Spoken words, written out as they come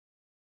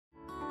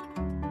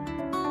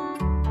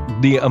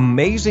The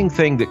amazing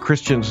thing that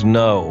Christians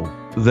know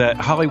that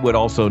Hollywood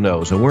also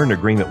knows, and we're in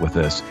agreement with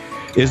this,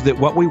 is that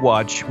what we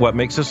watch, what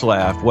makes us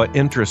laugh, what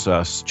interests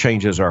us,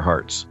 changes our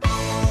hearts.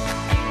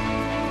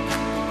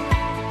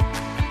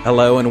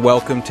 Hello and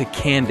welcome to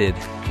Candid,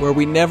 where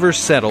we never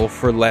settle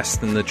for less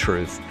than the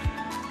truth.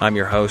 I'm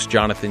your host,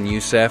 Jonathan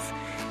Youssef.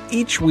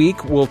 Each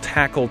week, we'll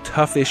tackle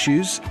tough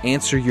issues,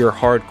 answer your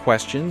hard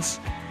questions,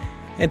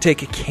 and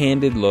take a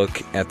candid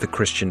look at the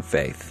Christian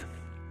faith.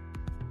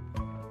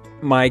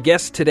 My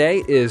guest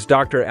today is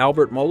Dr.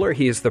 Albert Mohler.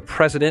 He is the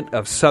president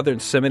of Southern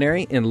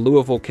Seminary in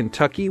Louisville,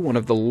 Kentucky, one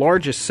of the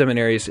largest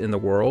seminaries in the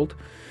world.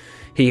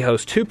 He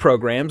hosts two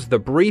programs, The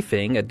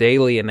Briefing, a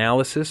daily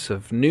analysis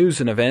of news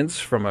and events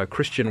from a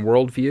Christian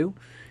worldview,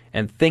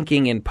 and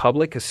Thinking in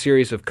Public, a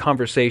series of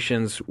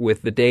conversations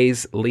with the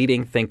day's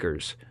leading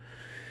thinkers.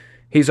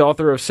 He's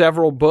author of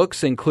several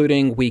books,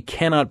 including We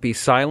Cannot Be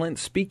Silent,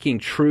 Speaking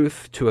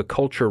Truth to a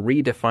Culture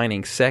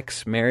Redefining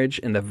Sex,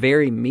 Marriage, and the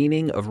Very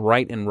Meaning of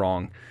Right and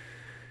Wrong.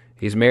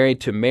 He's married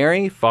to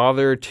Mary,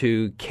 father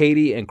to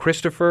Katie and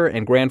Christopher,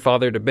 and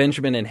grandfather to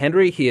Benjamin and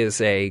Henry. He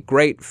is a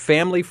great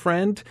family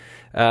friend.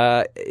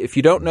 If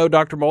you don't know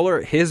Dr.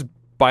 Mohler, his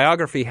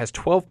biography has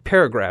 12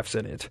 paragraphs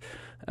in it.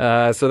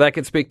 So that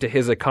can speak to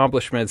his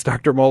accomplishments.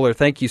 Dr. Mohler,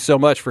 thank you so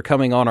much for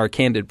coming on our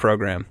Candid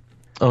program.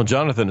 Oh,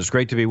 Jonathan, it's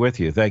great to be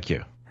with you. Thank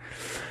you.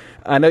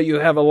 I know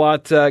you have a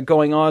lot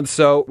going on,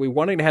 so we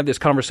wanted to have this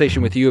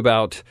conversation with you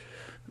about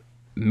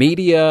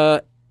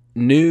media,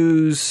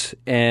 news,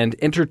 and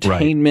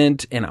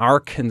entertainment, and our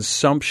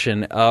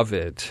consumption of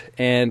it.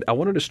 And I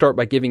wanted to start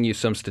by giving you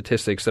some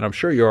statistics that I'm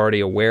sure you're already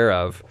aware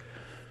of.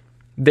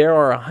 There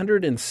are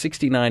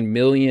 169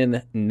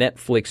 million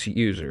Netflix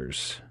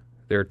users.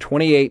 There are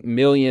 28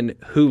 million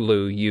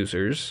Hulu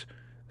users.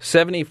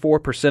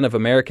 74% of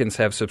Americans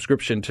have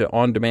subscription to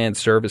on-demand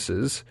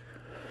services.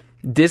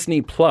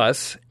 Disney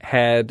Plus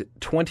had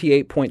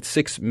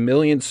 28.6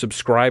 million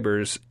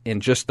subscribers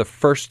in just the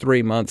first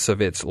 3 months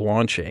of its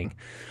launching.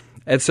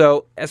 And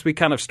so as we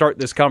kind of start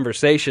this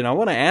conversation, I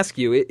want to ask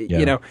you,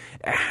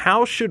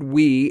 how should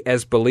we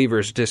as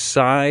believers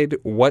decide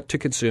what to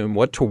consume,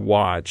 what to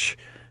watch,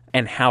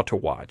 and how to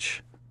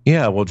watch?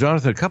 Yeah, well,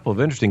 Jonathan, a couple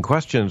of interesting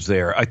questions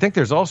there. I think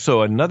there's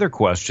also another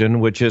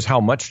question, which is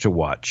how much to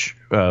watch,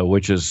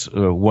 which is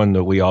one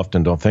that we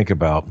often don't think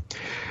about.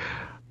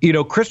 You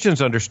know,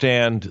 Christians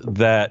understand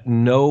that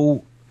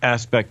no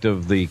aspect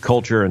of the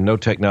culture and no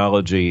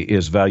technology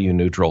is value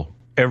neutral.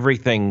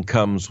 Everything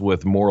comes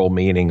with moral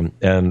meaning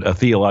and a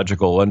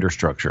theological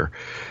understructure.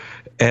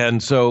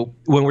 And so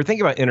when we're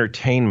thinking about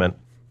entertainment,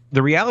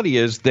 the reality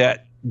is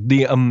that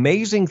the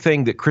amazing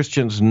thing that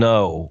Christians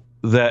know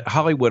that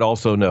Hollywood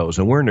also knows,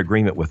 and we're in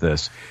agreement with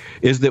this,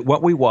 is that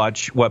what we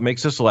watch, what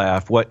makes us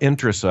laugh, what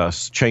interests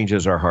us,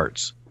 changes our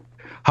hearts.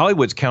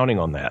 Hollywood's counting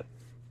on that.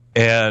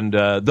 And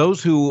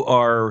those who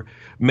are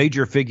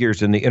major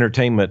figures in the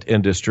entertainment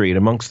industry and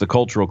amongst the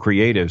cultural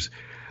creatives,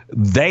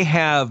 they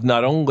have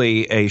not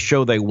only a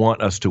show they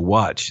want us to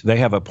watch, they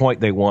have a point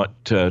they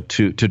want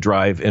to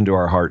drive into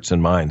our hearts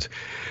and minds.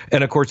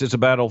 And, of course, it's a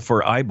battle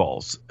for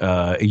eyeballs.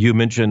 You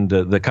mentioned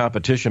the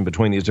competition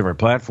between these different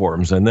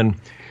platforms. And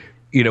then,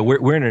 you know,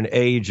 we're in an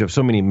age of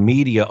so many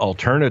media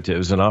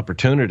alternatives and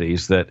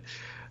opportunities that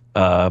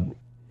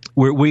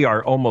we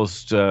are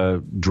almost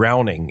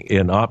drowning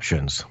in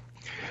options.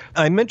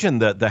 I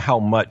mentioned the how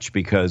much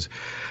because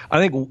I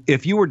think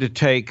if you were to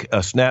take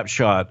a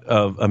snapshot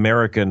of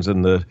Americans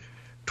in the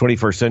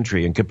 21st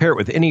century and compare it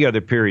with any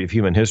other period of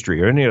human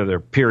history or any other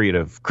period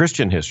of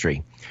Christian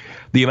history,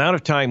 the amount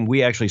of time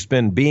we actually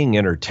spend being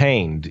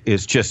entertained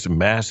is just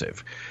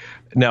massive.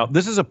 Now,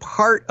 this is a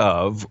part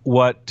of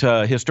what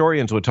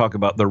historians would talk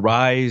about the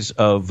rise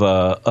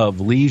of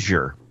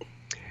leisure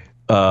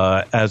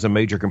as a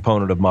major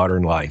component of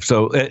modern life.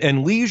 So,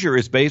 and leisure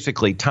is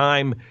basically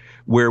time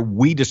where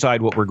we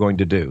decide what we're going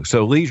to do.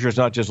 So leisure is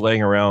not just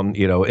laying around,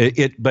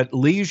 but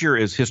leisure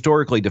is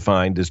historically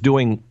defined as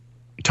doing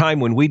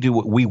time when we do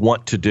what we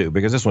want to do,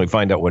 because that's when we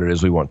find out what it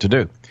is we want to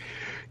do.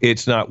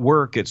 It's not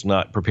work. It's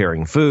not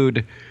preparing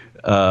food.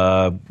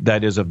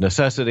 That is of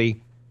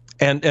necessity.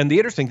 And the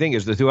interesting thing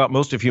is that throughout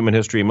most of human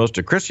history, most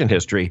of Christian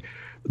history,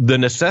 the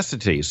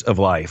necessities of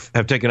life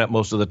have taken up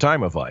most of the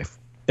time of life.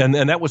 And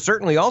that was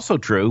certainly also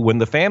true when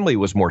the family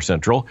was more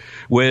central,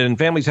 when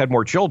families had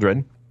more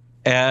children,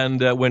 and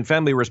when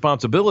family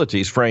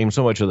responsibilities framed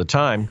so much of the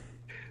time.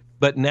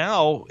 But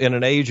now, in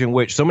an age in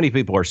which so many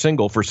people are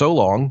single for so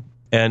long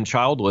and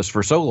childless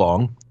for so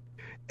long,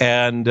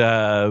 and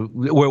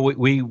where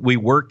we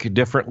work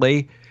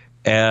differently,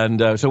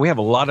 and so we have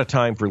a lot of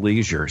time for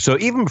leisure. So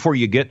even before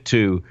you get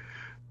to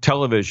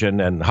television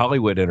and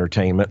Hollywood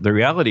entertainment, the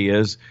reality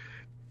is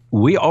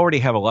we already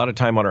have a lot of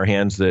time on our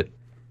hands that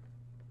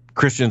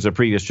Christians of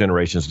previous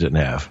generations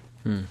didn't have.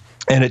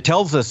 And it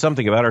tells us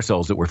something about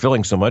ourselves that we're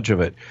filling so much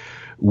of it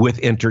with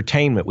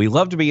entertainment. We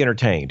love to be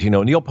entertained.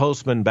 Neil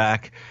Postman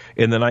back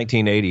in the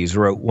 1980s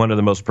wrote one of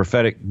the most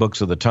prophetic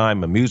books of the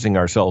time, Amusing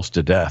Ourselves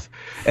to Death.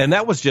 And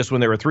that was just when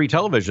there were 3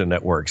 television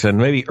networks and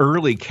maybe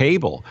early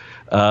cable.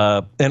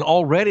 And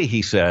already,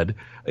 he said,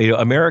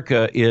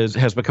 America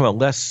has become a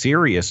less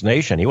serious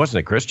nation. He wasn't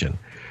a Christian,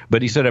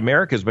 but he said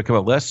America has become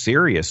a less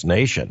serious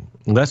nation,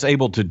 less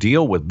able to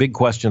deal with big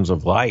questions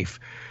of life,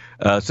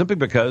 simply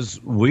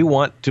because we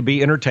want to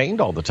be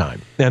entertained all the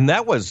time. And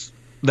that was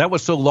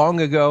so long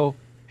ago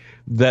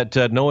that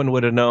no one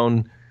would have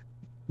known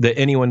that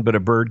anyone but a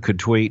bird could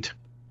tweet,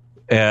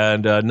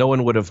 and no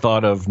one would have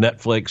thought of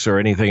Netflix or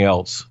anything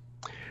else.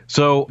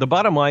 So the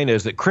bottom line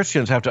is that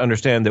Christians have to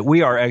understand that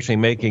we are actually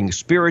making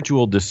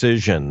spiritual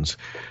decisions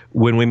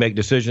when we make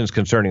decisions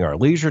concerning our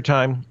leisure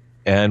time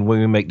and when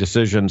we make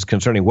decisions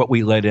concerning what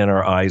we let in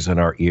our eyes and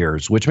our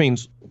ears, which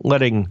means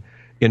letting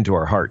into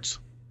our hearts.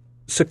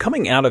 So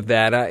coming out of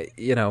that,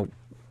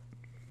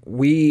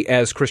 we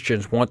as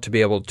Christians want to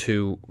be able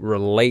to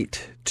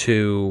relate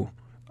to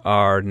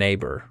our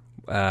neighbor.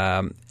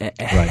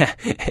 Right.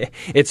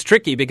 It's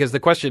tricky because the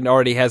question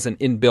already has an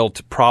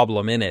inbuilt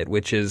problem in it,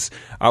 which is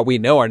we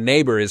know our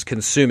neighbor is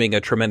consuming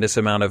a tremendous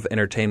amount of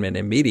entertainment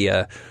and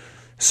media.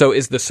 So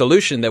is the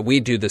solution that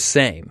we do the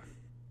same?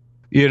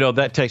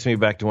 That takes me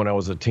back to when I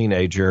was a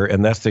teenager,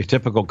 and that's the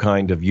typical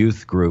kind of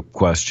youth group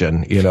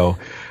question.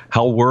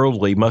 How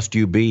worldly must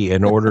you be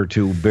in order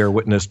to bear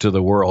witness to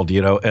the world?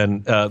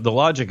 And the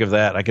logic of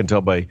that, I can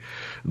tell by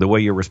the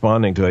way you're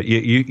responding to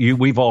it.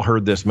 We've all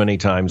heard this many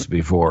times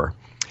before.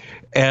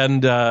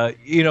 And,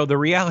 the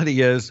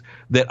reality is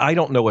that I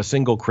don't know a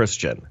single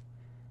Christian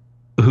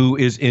who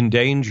is in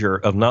danger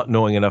of not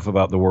knowing enough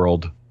about the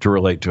world to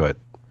relate to it.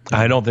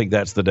 I don't think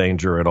that's the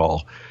danger at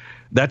all.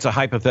 That's a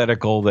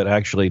hypothetical that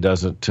actually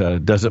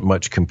doesn't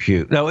much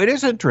compute. Now, it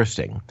is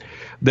interesting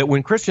that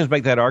when Christians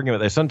make that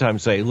argument, they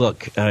sometimes say,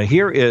 look,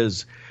 here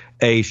is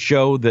a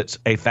show that's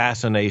a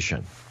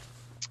fascination,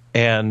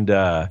 and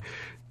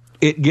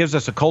it gives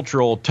us a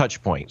cultural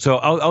touch point. So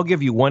I'll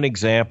give you one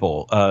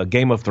example,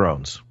 Game of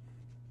Thrones.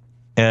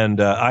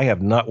 And I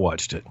have not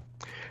watched it.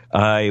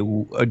 I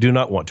do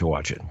not want to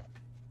watch it,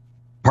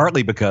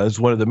 partly because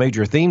one of the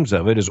major themes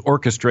of it is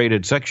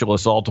orchestrated sexual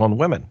assault on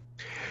women.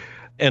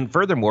 And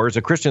furthermore, as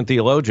a Christian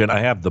theologian,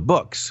 I have the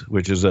books,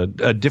 which is a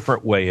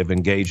different way of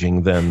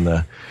engaging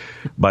than,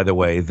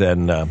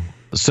 than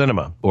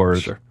cinema or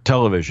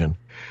television.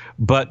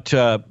 But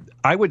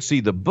I would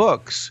see the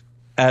books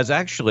as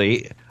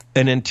actually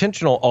an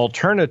intentional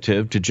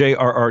alternative to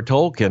J.R.R.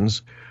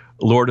 Tolkien's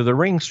Lord of the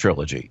Rings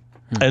trilogy.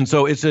 And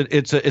so it's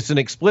an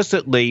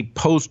explicitly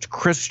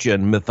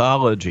post-Christian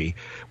mythology,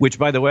 which,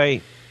 by the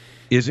way,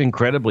 is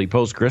incredibly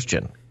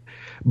post-Christian.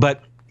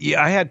 But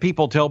I had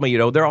people tell me,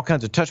 there are all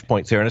kinds of touch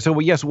points there. And I said,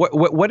 well, yes,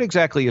 what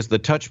exactly is the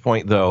touch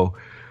point, though,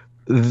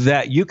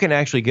 that you can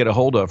actually get a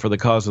hold of for the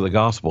cause of the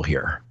gospel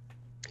here?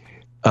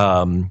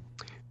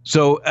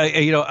 So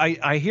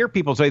I hear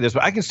people say this,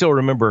 but I can still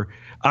remember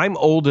I'm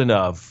old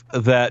enough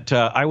that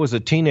I was a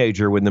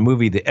teenager when the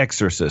movie The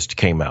Exorcist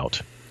came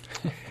out.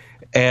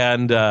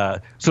 And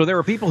so there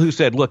were people who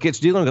said, look, it's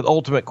dealing with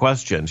ultimate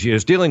questions.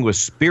 It's dealing with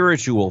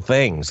spiritual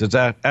things. It's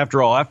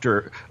after all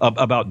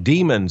about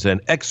demons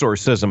and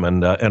exorcism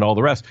and all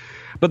the rest.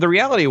 But the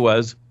reality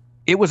was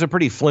it was a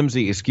pretty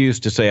flimsy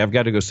excuse to say I've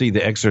got to go see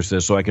The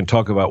Exorcist so I can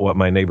talk about what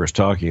my neighbor's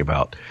talking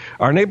about.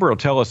 Our neighbor will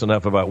tell us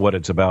enough about what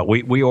it's about.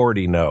 We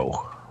already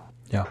know.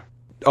 Yeah.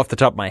 Off the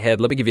top of my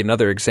head, let me give you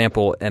another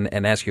example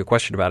and ask you a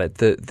question about it.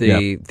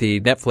 The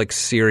Netflix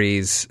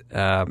series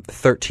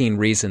 13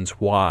 Reasons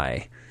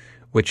Why,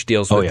 which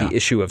deals with the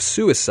issue of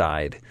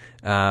suicide.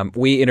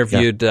 We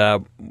interviewed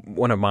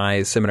one of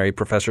my seminary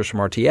professors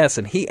from RTS,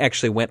 and he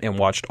actually went and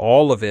watched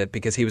all of it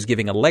because he was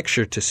giving a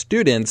lecture to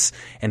students,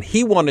 and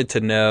he wanted to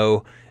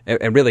know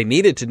and really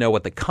needed to know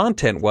what the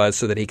content was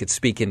so that he could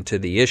speak into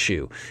the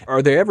issue.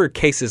 Are there ever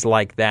cases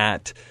like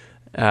that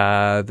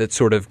that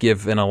sort of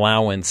give an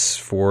allowance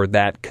for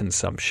that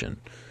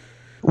consumption?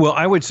 Well,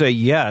 I would say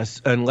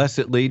yes, unless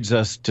it leads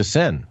us to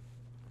sin.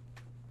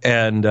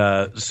 And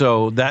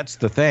so that's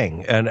the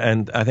thing.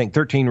 And I think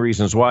 13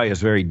 Reasons Why is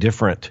very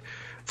different,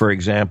 for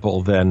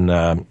example,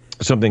 than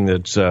something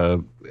that's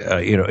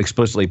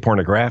explicitly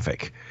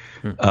pornographic.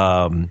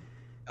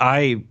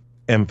 I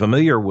am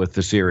familiar with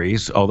the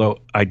series, although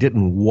I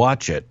didn't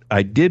watch it.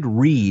 I did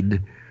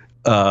read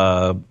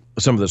some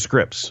of the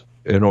scripts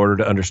in order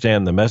to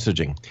understand the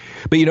messaging.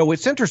 But,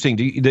 it's interesting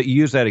that you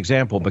use that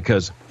example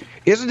because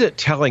isn't it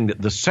telling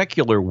that the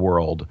secular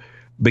world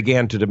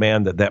began to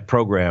demand that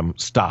program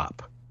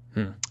stop?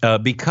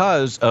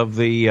 Because of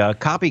the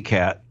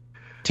copycat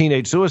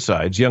teenage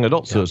suicides, young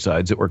adult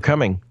suicides that were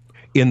coming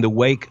in the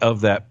wake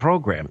of that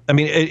program. I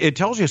mean, it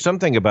tells you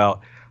something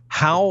about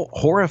how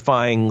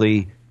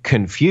horrifyingly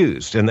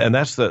confused, and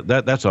that's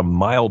a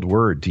mild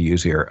word to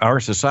use here, our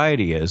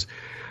society is,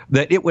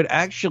 that it would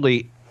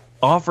actually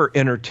offer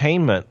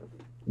entertainment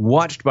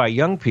watched by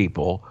young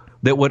people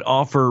that would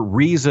offer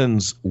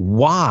reasons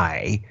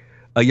why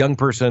a young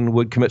person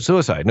would commit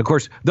suicide. And of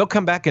course, they'll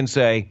come back and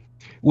say,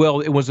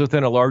 Well, it was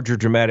within a larger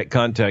dramatic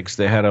context.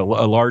 They had a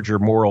larger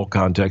moral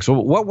context. So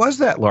what was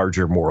that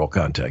larger moral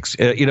context?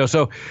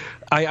 So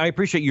I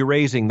appreciate you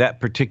raising that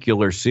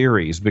particular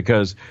series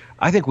because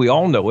I think we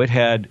all know it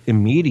had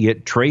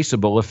immediate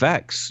traceable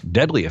effects,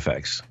 deadly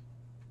effects.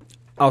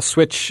 I'll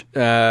switch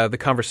the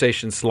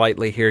conversation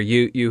slightly here.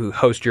 You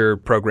host your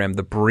program,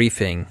 The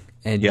Briefing,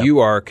 and you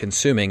are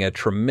consuming a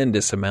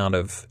tremendous amount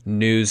of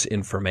news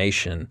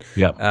information.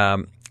 Yeah.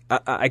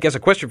 I guess a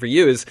question for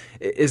you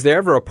is there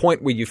ever a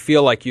point where you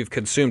feel like you've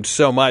consumed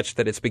so much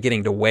that it's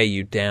beginning to weigh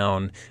you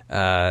down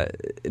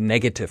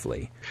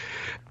negatively?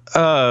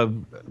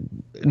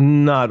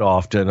 Not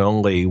often,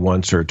 only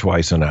once or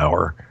twice an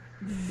hour.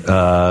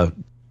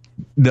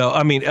 No,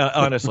 I mean,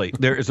 honestly,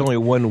 there is only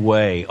one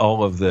way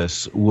all of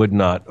this would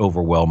not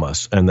overwhelm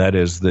us, and that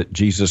is that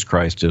Jesus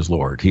Christ is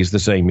Lord. He's the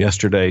same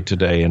yesterday,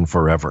 today, and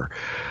forever.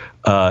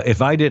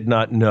 If I did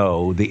not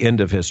know the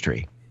end of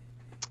history,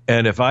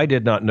 and if I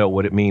did not know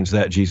what it means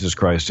that Jesus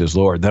Christ is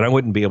Lord, then I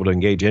wouldn't be able to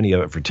engage any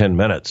of it for 10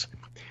 minutes.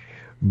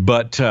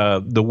 But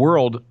the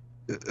world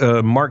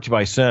marked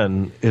by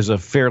sin is a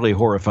fairly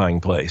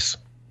horrifying place.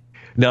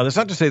 Now, that's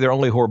not to say there are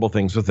only horrible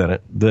things within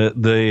it.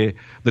 The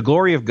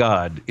glory of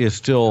God is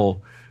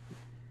still,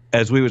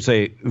 as we would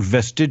say,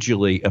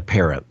 vestigially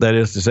apparent. That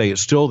is to say,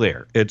 it's still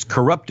there. It's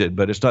corrupted,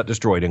 but it's not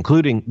destroyed,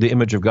 including the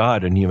image of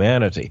God in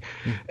humanity.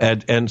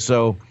 And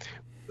so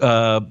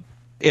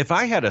if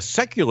I had a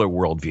secular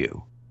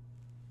worldview,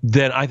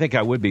 then I think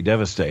I would be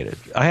devastated.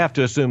 I have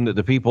to assume that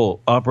the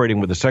people operating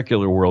with a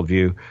secular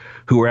worldview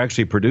who are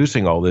actually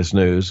producing all this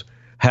news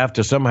have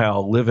to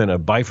somehow live in a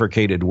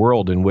bifurcated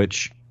world in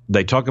which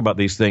they talk about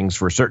these things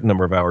for a certain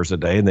number of hours a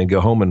day and then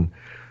go home and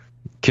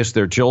kiss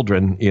their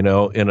children, in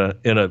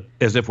a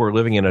as if we're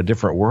living in a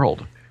different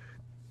world.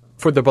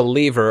 For the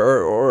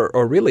believer,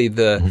 or really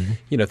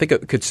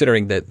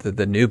considering that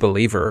the new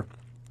believer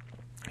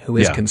who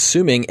is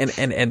consuming,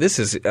 and this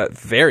is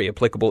very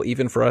applicable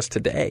even for us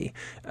today,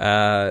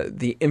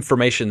 the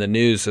information, the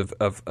news of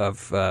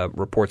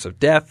reports of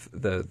death,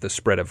 the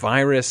spread of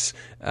virus,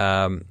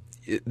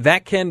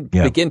 that can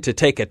begin to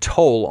take a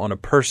toll on a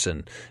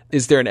person.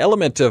 Is there an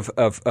element of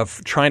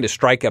trying to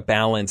strike a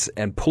balance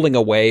and pulling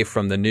away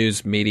from the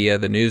news media,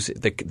 the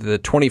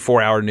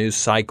 24-hour news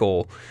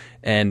cycle,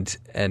 and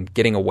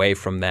getting away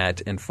from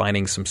that and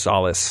finding some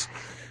solace?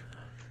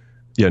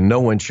 Yeah, no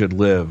one should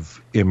live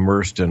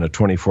immersed in a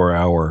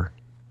 24-hour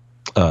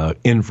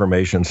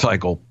information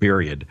cycle,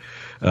 period.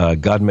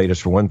 God made us,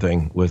 for one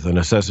thing, with the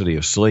necessity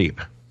of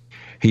sleep.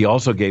 He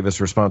also gave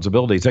us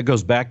responsibilities. That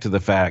goes back to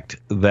the fact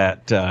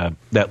that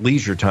that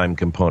leisure time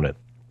component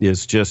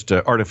is just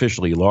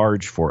artificially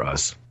large for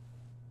us.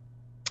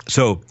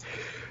 So,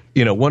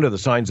 one of the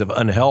signs of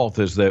unhealth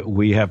is that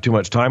we have too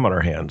much time on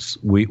our hands.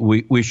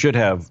 We should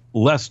have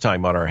less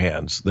time on our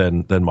hands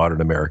than modern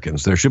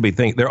Americans. There should be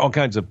there are all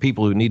kinds of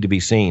people who need to be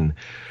seen,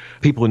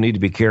 people who need to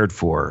be cared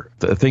for,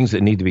 the things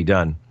that need to be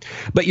done.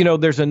 But,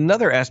 there's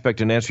another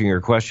aspect in answering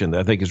your question that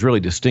I think is really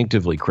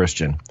distinctively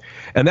Christian.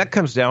 And that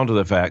comes down to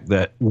the fact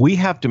that we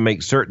have to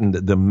make certain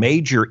that the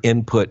major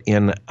input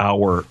in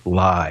our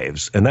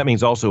lives, and that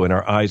means also in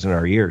our eyes and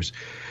our ears,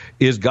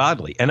 is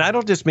godly. And I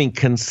don't just mean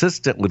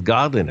consistent with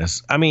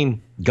godliness. I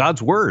mean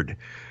God's word.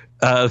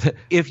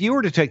 If you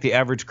were to take the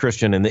average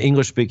Christian in the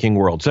English-speaking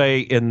world, say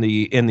in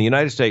the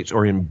United States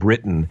or in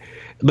Britain,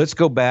 let's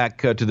go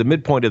back to the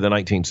midpoint of the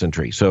 19th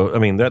century. So, I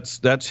mean,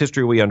 that's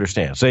history we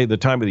understand. Say the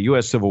time of the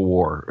U.S. Civil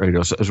War,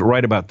 so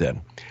right about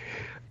then.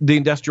 The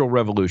Industrial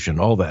Revolution,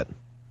 all that.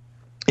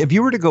 If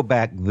you were to go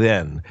back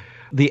then,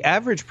 the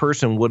average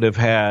person would have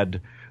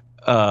had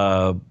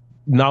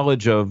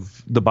knowledge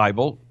of the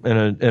Bible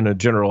in a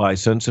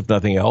generalized sense, if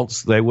nothing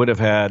else. They would have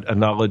had a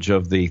knowledge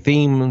of the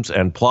themes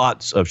and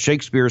plots of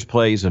Shakespeare's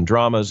plays and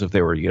dramas if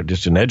they were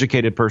just an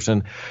educated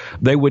person.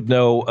 They would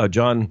know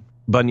John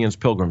Bunyan's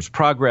Pilgrim's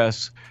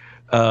Progress.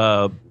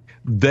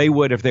 They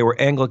would, if they were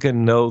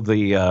Anglican, know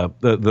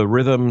the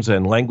rhythms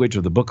and language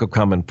of the Book of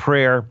Common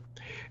Prayer.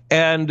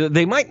 And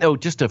they might know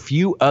just a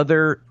few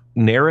other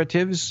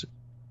narratives,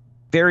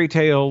 fairy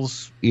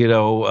tales,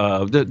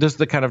 this is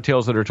the kind of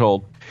tales that are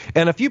told.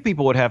 And a few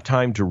people would have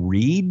time to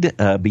read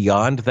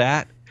beyond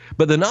that.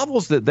 But the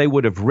novels that they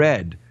would have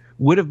read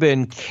would have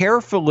been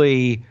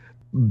carefully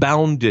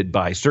bounded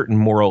by certain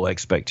moral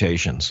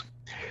expectations.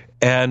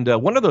 And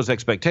one of those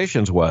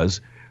expectations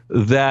was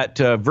that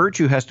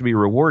virtue has to be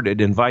rewarded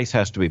and vice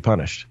has to be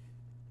punished.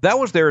 That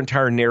was their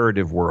entire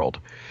narrative world.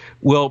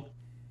 Well,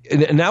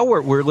 now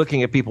we're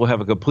looking at people who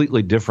have a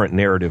completely different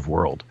narrative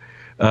world.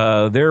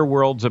 Their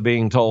worlds are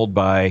being told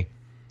by,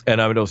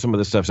 and I know some of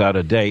this stuff's out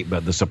of date,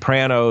 but The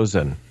Sopranos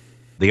and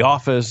The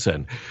Office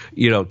and,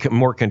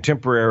 more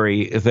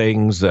contemporary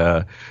things,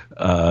 The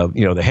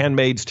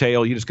Handmaid's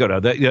Tale. You just go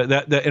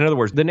to in other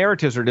words, the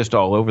narratives are just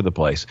all over the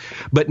place.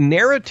 But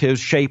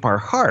narratives shape our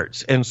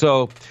hearts. And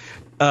so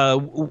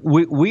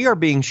we are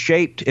being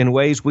shaped in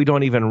ways we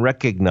don't even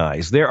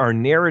recognize. There are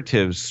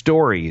narratives,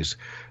 stories,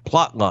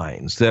 plot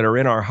lines that are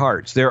in our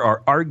hearts. There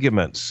are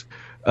arguments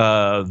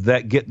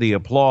that get the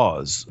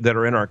applause that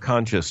are in our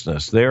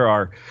consciousness. There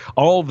are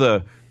all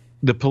the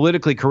the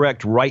politically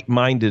correct,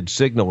 right-minded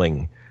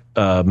signaling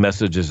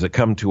messages that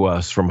come to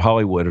us from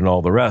Hollywood and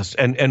all the rest.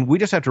 And we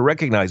just have to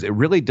recognize it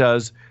really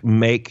does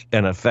make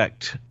an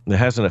effect. It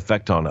has an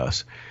effect on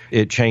us.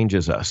 It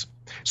changes us.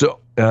 So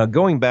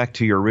going back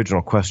to your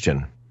original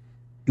question,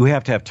 we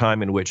have to have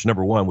time in which,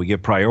 number one, we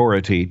give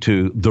priority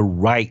to the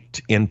right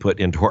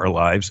input into our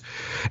lives.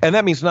 And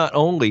that means not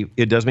only,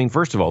 it does mean,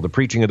 first of all, the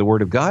preaching of the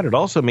Word of God. It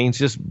also means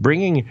just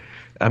bringing,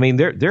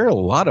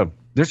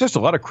 there's just a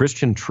lot of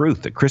Christian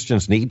truth that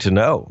Christians need to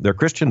know. There are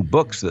Christian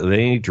books that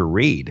they need to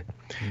read,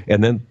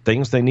 and then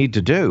things they need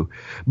to do.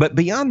 But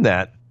beyond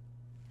that,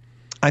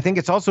 I think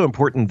it's also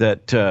important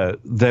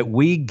that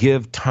we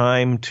give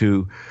time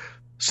to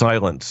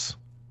silence.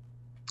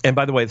 And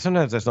by the way,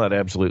 sometimes that's not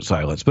absolute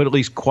silence, but at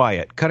least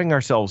quiet, cutting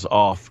ourselves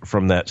off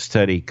from that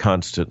steady,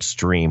 constant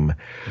stream.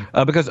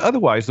 Because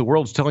otherwise, the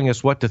world's telling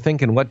us what to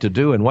think and what to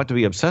do and what to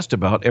be obsessed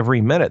about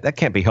every minute. That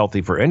can't be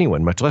healthy for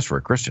anyone, much less for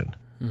a Christian.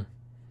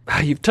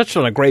 You've touched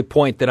on a great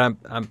point that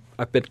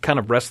I've been kind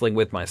of wrestling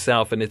with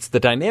myself, and it's the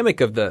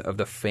dynamic of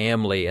the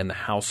family and the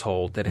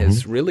household that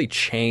has really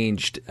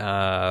changed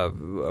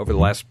over the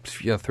last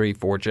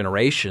 3-4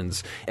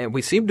 generations, and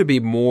we seem to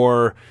be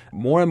more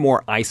and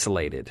more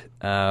isolated.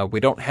 We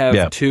don't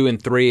have 2 and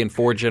 3 and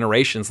 4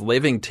 generations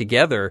living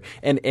together,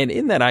 and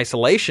in that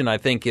isolation, I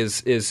think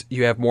is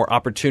you have more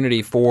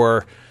opportunity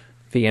for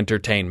the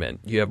entertainment.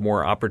 You have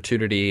more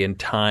opportunity and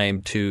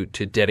time to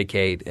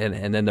dedicate,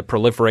 and then the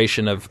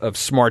proliferation of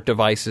smart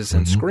devices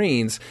and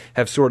screens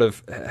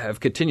have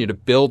continued to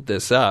build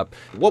this up.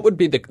 What would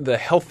be the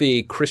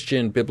healthy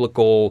Christian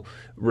biblical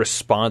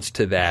response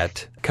to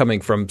that coming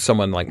from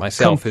someone like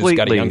myself who's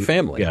got a young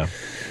family? Yeah.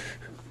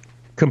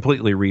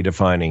 Completely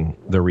redefining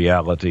the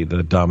reality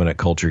that dominant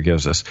culture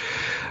gives us.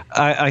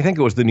 I think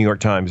it was the New York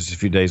Times a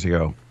few days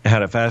ago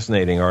had a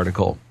fascinating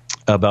article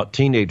about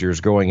teenagers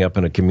growing up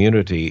in a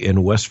community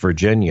in West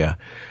Virginia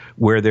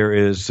where there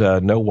is no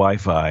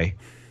Wi-Fi.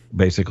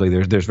 Basically,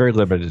 there's very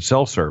limited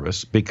cell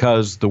service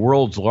because the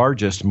world's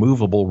largest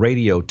movable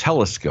radio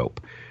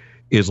telescope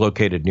is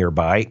located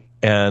nearby,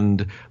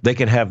 and they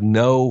can have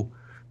no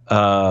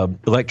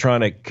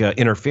electronic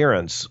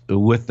interference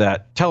with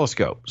that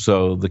telescope.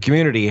 So the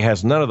community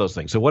has none of those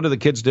things. So what do the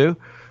kids do?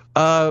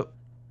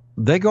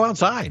 They go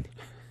outside.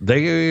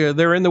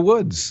 They're in the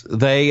woods.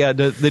 They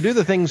do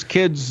the things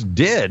kids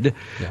did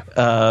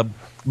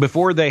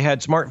before they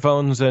had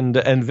smartphones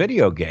and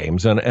video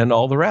games and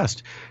all the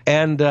rest.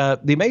 And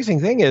the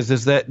amazing thing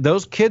is that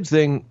those kids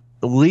then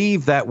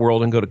leave that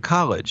world and go to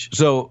college.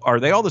 So are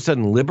they all of a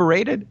sudden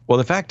liberated? Well,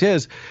 the fact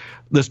is,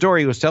 the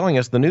story was telling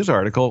us, the news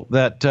article,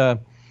 that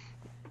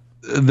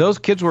those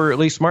kids were at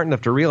least smart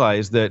enough to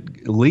realize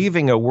that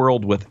leaving a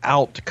world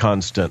without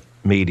constant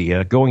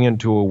media, going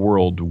into a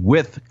world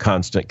with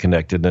constant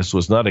connectedness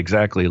was not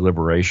exactly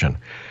liberation.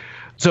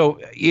 So,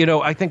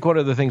 I think one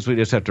of the things we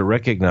just have to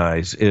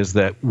recognize is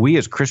that we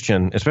as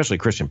Christian, especially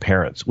Christian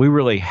parents, we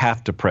really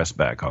have to press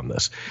back on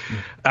this.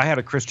 I had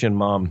a Christian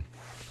mom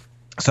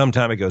some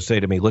time ago say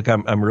to me, look,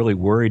 I'm really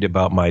worried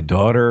about my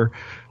daughter.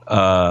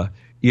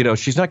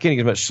 She's not getting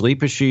as much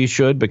sleep as she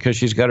should because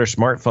she's got her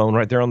smartphone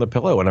right there on the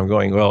pillow. And I'm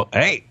going, well,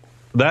 hey,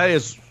 that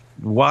is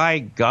why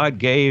God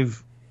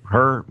gave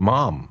her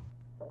mom.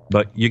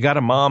 But you got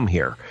a mom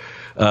here.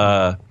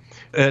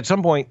 At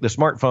some point, the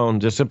smartphone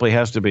just simply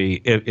has to be,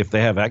 if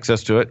they have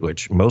access to it,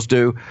 which most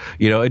do,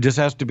 it just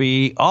has to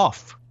be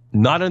off,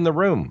 not in the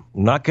room,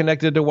 not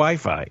connected to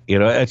Wi-Fi.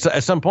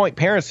 At some point,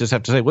 parents just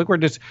have to say, look, we're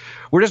just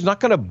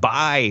not going to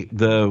buy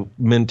the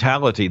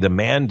mentality, the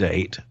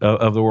mandate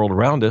of the world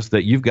around us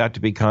that you've got to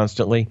be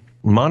constantly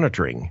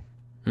monitoring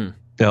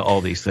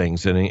all these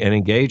things and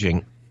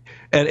engaging.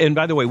 And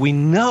by the way, we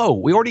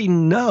already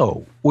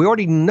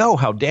know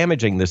how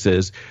damaging this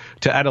is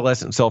to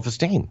adolescent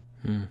self-esteem,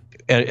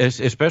 and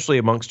especially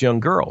amongst young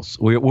girls.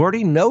 We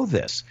already know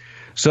this.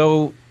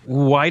 So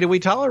why do we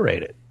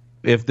tolerate it?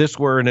 If this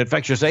were an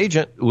infectious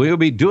agent, we would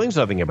be doing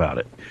something about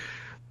it.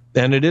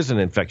 And it is an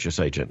infectious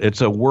agent.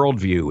 It's a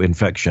worldview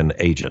infection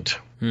agent.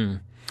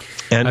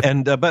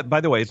 But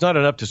by the way, it's not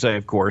enough to say,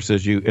 of course,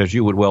 as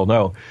you would well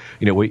know,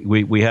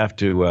 we have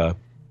to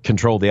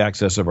control the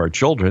access of our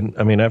children.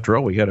 I mean, after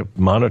all, we got to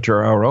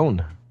monitor our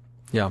own.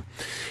 Yeah.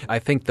 I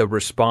think the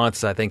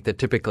response, that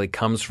typically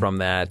comes from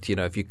that,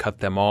 if you cut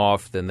them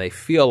off, then they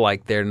feel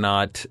like they're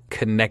not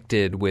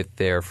connected with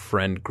their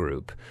friend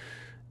group.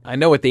 I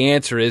know what the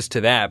answer is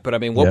to that, but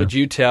what would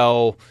you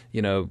tell,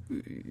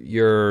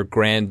 your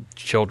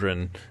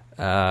grandchildren,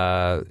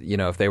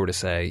 if they were to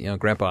say,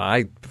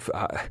 Grandpa,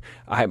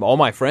 I all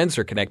my friends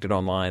are connected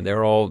online.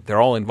 They're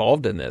all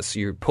involved in this.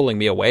 You're pulling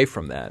me away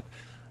from that.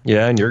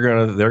 Yeah, and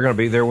they're gonna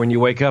be there when you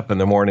wake up in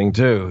the morning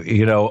too.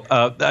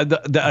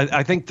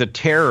 I think the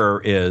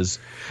terror is,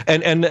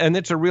 and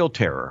it's a real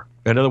terror.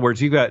 In other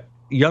words, you got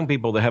young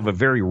people that have a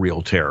very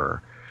real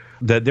terror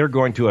that they're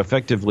going to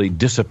effectively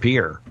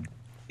disappear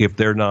if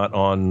they're not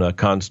on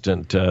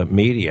constant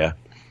media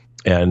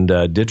and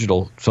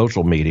digital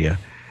social media.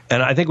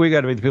 And I think we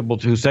got to be the people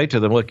who say to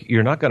them, look,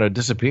 you're not going to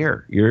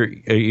disappear.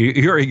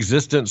 Your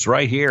existence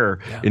right here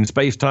in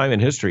space, time, and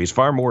history is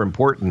far more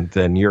important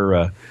than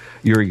your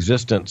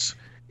existence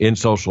in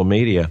social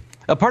media.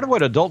 A part of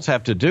what adults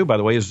have to do, by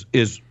the way,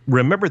 is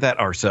remember that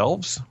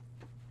ourselves.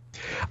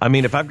 I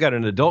mean, if I've got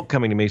an adult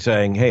coming to me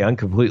saying, hey, I'm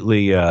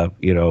completely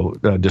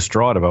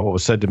distraught about what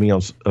was said to me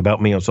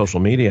about me on social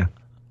media,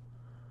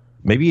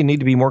 maybe you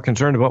need to be more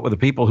concerned about what the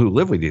people who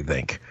live with you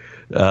think.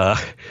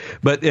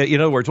 But in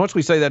other words, once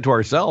we say that to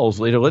ourselves,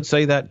 let's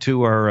say that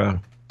to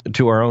our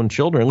own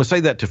children. Let's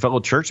say that to fellow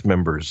church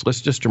members. Let's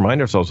just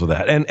remind ourselves of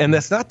that. And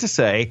that's not to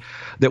say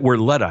that we're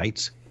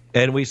Luddites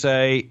and we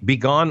say,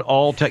 begone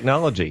all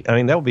technology. I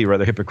mean, that would be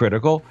rather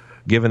hypocritical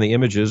given the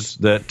images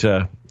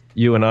that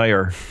you and I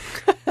are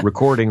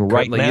recording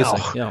right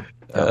now.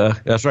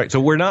 That's right. So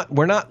we're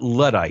not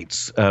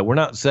Luddites. We're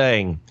not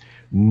saying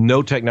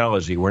no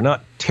technology. We're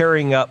not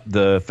tearing up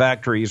the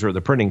factories or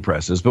the printing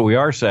presses, but we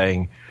are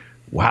saying,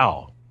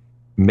 wow,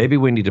 maybe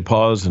we need to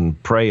pause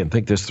and pray and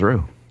think this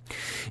through.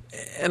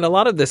 And a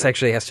lot of this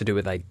actually has to do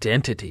with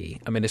identity.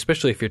 I mean,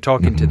 especially if you're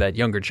talking to that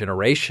younger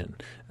generation.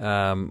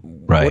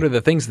 What are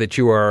the things that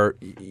you are,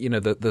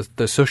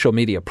 the social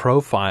media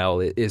profile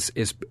is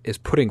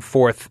putting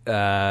forth,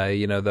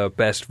 the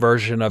best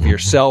version of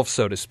yourself,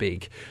 so to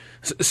speak.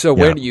 So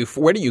where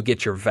do you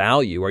get your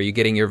value? Are you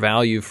getting your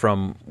value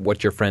from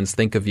what your friends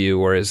think of you,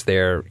 or is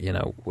there,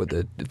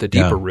 the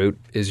deeper root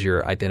is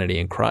your identity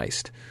in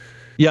Christ?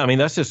 Yeah, I mean,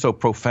 that's just so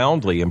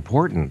profoundly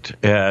important.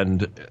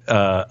 And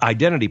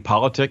identity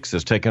politics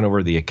has taken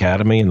over the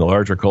academy and the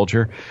larger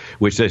culture,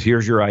 which says,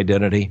 here's your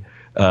identity.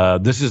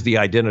 This is the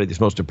identity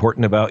that's most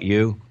important about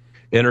you.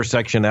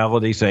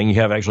 Intersectionality, saying you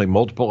have actually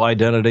multiple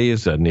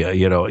identities, and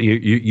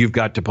you've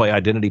got to play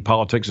identity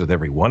politics with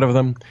every one of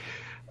them.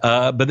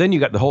 But then you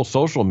got the whole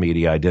social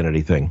media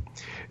identity thing.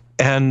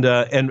 And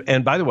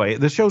by the way,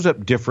 this shows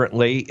up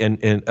differently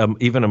in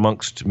even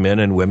amongst men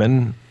and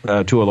women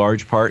to a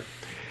large part.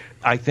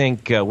 I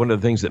think one of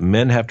the things that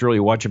men have to really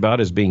watch about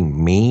is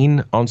being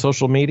mean on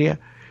social media.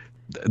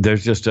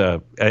 There's just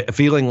a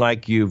feeling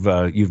like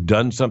you've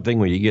done something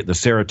where you get the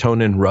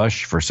serotonin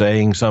rush for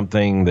saying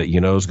something that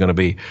is going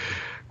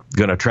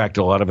to attract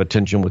a lot of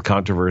attention with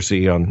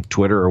controversy on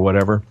Twitter or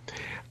whatever.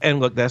 And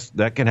look,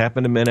 that can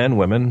happen to men and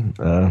women,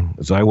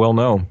 as I well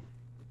know,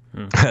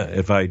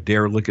 if I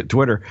dare look at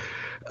Twitter.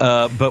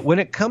 But when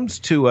it comes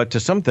to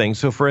some things,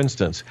 so for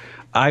instance,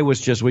 I was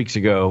just weeks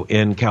ago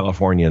in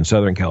California, in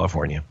Southern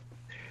California.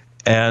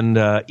 And,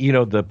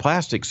 the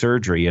plastic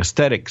surgery,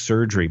 aesthetic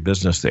surgery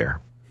business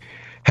there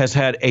has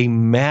had a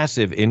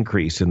massive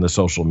increase in the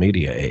social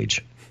media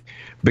age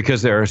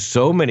because there are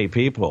so many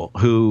people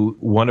who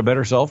want a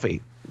better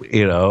selfie,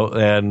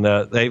 and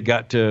they've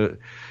got to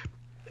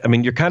 – I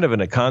mean, you're kind of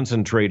in a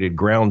concentrated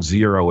ground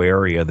zero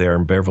area there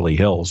in Beverly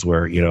Hills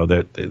where,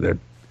 the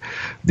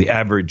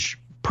average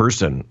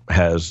person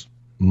has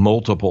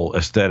multiple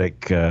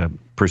aesthetic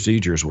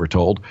procedures, we're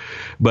told.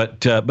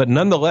 But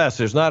nonetheless,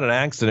 there's not an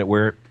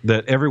accident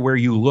that everywhere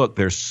you look,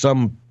 there's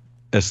some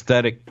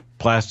aesthetic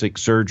plastic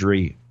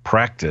surgery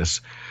practice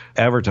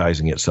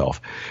advertising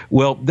itself.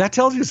 Well, that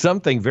tells you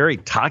something very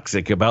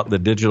toxic about the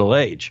digital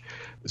age.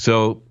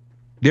 So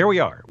there we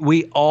are.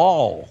 We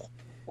all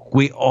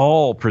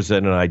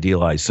present an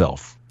idealized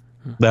self.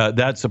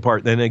 That's the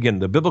part. And again,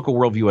 the biblical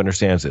worldview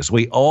understands this.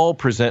 We all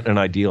present an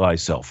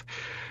idealized self.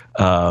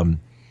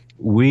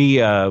 We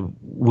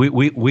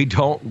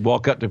don't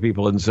walk up to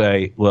people and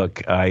say,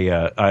 "Look,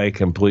 I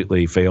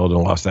completely failed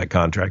and lost that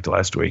contract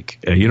last week.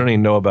 You don't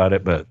even know about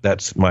it, but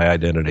that's my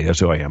identity. That's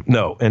who I am."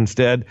 No.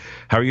 Instead,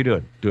 how are you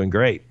doing? Doing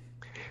great.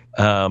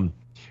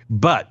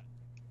 But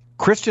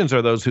Christians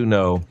are those who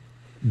know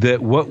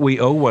that what we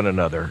owe one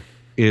another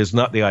is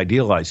not the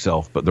idealized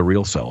self, but the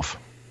real self.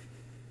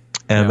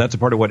 And that's a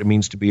part of what it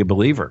means to be a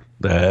believer.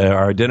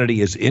 Our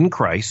identity is in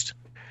Christ.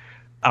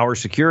 Our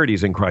security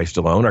is in Christ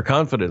alone. Our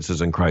confidence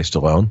is in Christ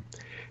alone.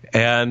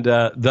 And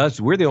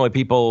thus, we're the only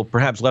people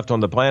perhaps left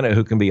on the planet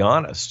who can be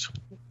honest.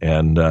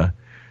 And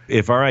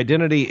if our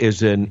identity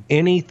is in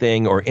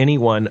anything or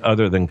anyone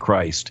other than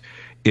Christ,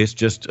 it's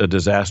just a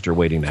disaster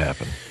waiting to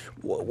happen.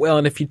 Well,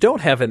 and if you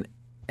don't have an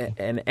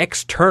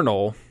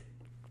external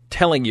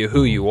telling you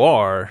who you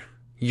are,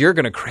 you're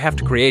going to have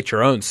to create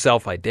your own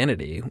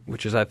self-identity,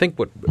 which is, I think,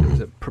 what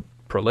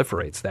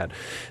proliferates that.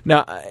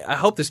 Now, I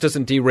hope this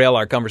doesn't derail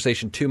our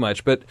conversation too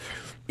much, but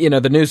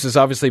the news has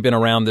obviously been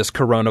around this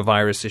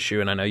coronavirus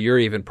issue, and I know you're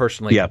even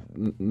personally,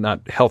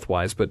 not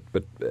health-wise, but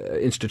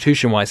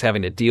institution-wise,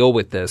 having to deal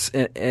with this.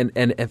 And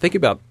think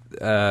about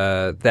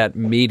that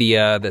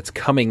media that's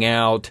coming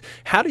out.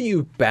 How do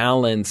you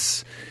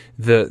balance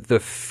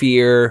the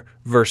fear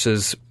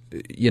versus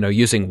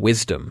using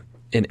wisdom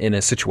in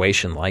a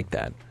situation like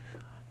that?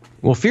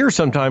 Well, fear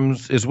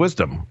sometimes is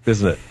wisdom,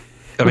 isn't it?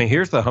 I mean,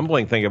 here's the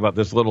humbling thing about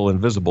this little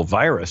invisible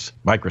virus,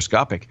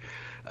 microscopic.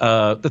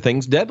 The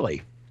thing's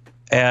deadly.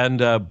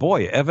 And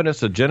boy,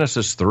 evidence of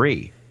Genesis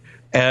 3.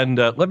 And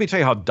let me tell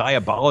you how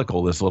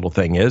diabolical this little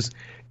thing is.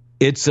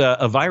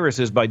 A virus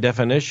is by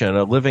definition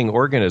a living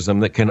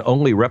organism that can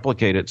only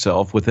replicate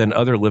itself within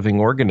other living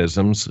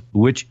organisms,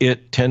 which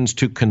it tends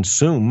to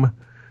consume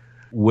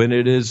when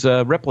it is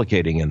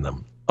replicating in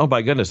them. Oh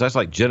my goodness, that's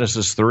like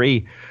Genesis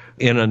 3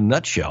 in a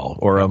nutshell,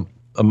 or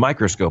a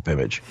microscope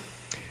image.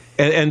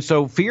 And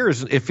so fear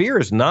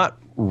is not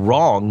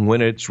wrong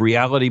when it's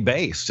reality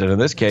based, and in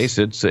this case,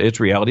 it's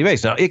reality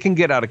based. Now, it can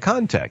get out of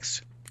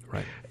context.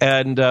 Right.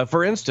 And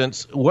for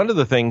instance, one of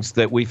the things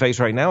that we face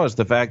right now is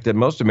the fact that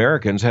most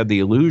Americans have the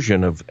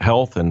illusion of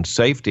health and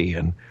safety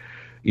and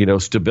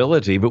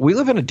stability, but we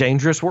live in a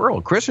dangerous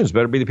world. Christians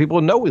better be the people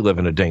who know we live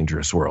in a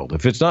dangerous world.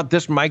 If it's not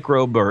this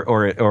microbe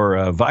or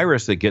a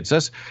virus that gets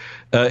us,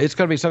 it's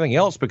going to be something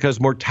else, because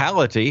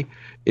mortality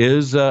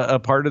is a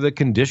part of the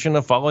condition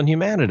of fallen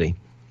humanity.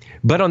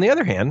 But on the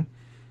other hand,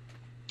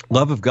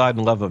 love of God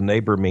and love of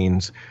neighbor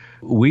means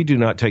we do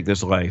not take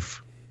this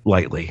life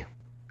lightly.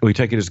 We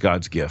take it as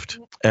God's gift,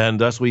 and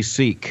thus we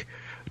seek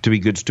to be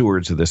good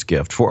stewards of this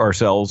gift for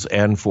ourselves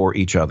and for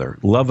each other.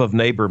 Love of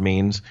neighbor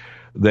means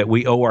that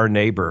we owe our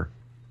neighbor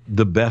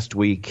the best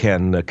we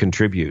can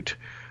contribute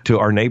to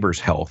our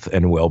neighbor's health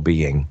and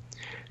well-being.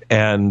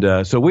 And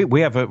so we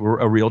have a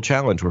real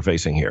challenge we're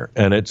facing here,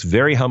 and it's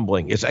very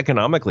humbling. It's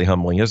economically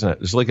humbling, isn't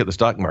it? Just look at the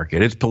stock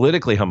market. It's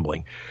politically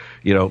humbling.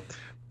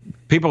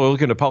 People are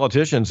looking at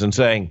politicians and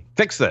saying,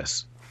 fix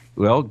this.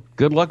 Well,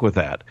 good luck with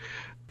that.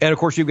 And, of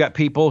course, you've got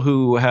people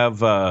who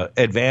have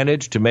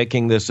advantage to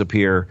making this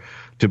appear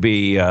to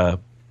be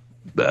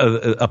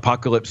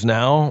apocalypse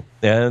now,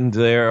 and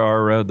there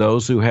are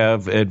those who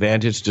have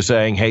advantage to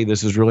saying, hey,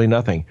 this is really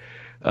nothing.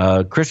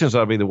 Christians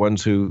ought to be the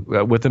ones who,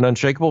 with an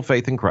unshakable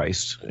faith in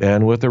Christ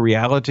and with the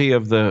reality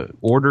of the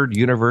ordered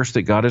universe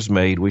that God has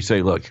made, we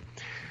say, look,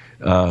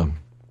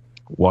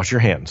 wash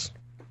your hands.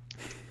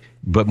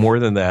 But more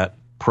than that,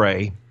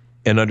 pray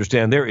and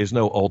understand there is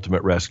no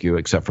ultimate rescue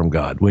except from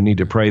God. We need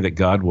to pray that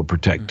God will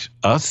protect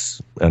us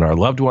and our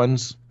loved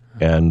ones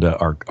and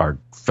our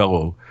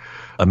fellow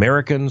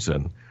Americans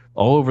and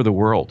all over the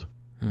world.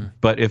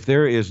 But if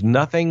there is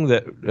nothing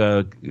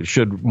that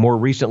should more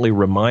recently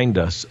remind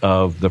us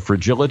of the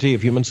fragility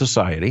of human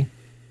society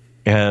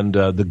and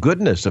the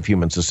goodness of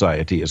human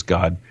society as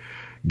God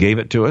gave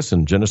it to us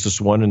in Genesis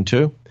 1 and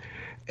 2,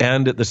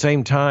 and at the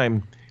same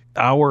time,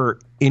 our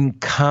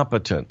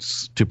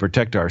incompetence to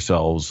protect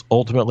ourselves,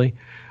 ultimately,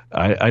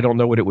 I don't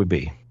know what it would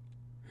be.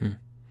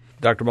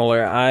 Dr.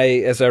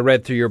 Mohler, as I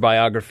read through your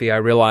biography, I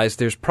realized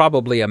there's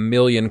probably a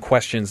million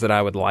questions that I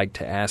would like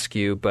to ask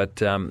you,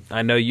 but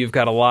I know you've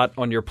got a lot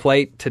on your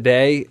plate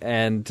today,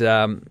 and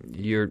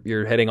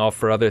you're heading off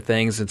for other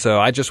things. And so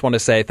I just want to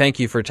say thank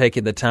you for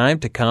taking the time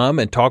to come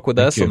and talk with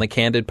us on the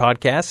Candid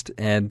podcast,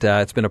 and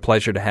it's been a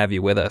pleasure to have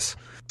you with us.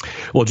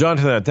 Well,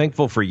 Jonathan, I'm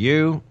thankful for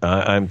you.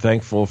 I'm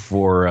thankful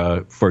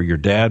for your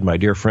dad, my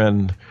dear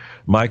friend,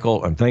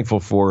 Michael. I'm thankful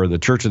for the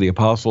Church of the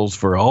Apostles,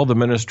 for all the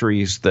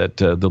ministries that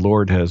the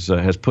Lord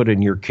has put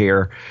in your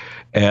care.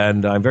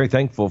 And I'm very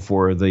thankful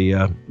for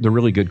the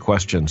really good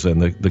questions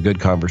and the good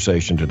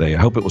conversation today. I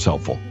hope it was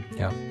helpful.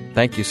 Yeah.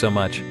 Thank you so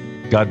much.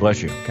 God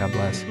bless you. God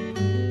bless.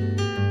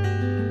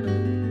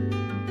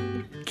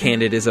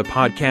 Candid is a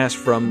podcast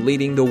from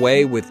Leading the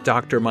Way with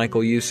Dr.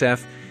 Michael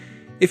Youssef.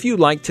 If you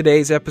liked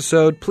today's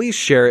episode, please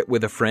share it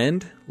with a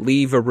friend,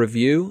 leave a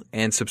review,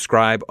 and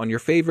subscribe on your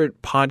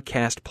favorite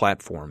podcast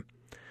platform.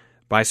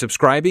 By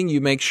subscribing,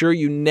 you make sure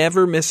you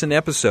never miss an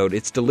episode.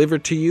 It's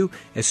delivered to you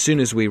as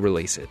soon as we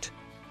release it.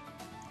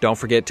 Don't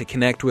forget to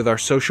connect with our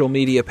social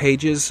media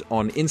pages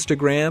on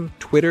Instagram,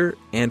 Twitter,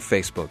 and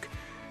Facebook.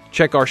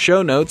 Check our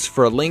show notes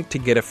for a link to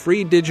get a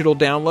free digital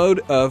download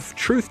of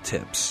Truth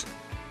Tips.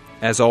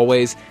 As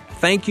always,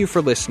 thank you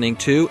for listening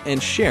to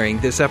and sharing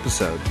this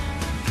episode.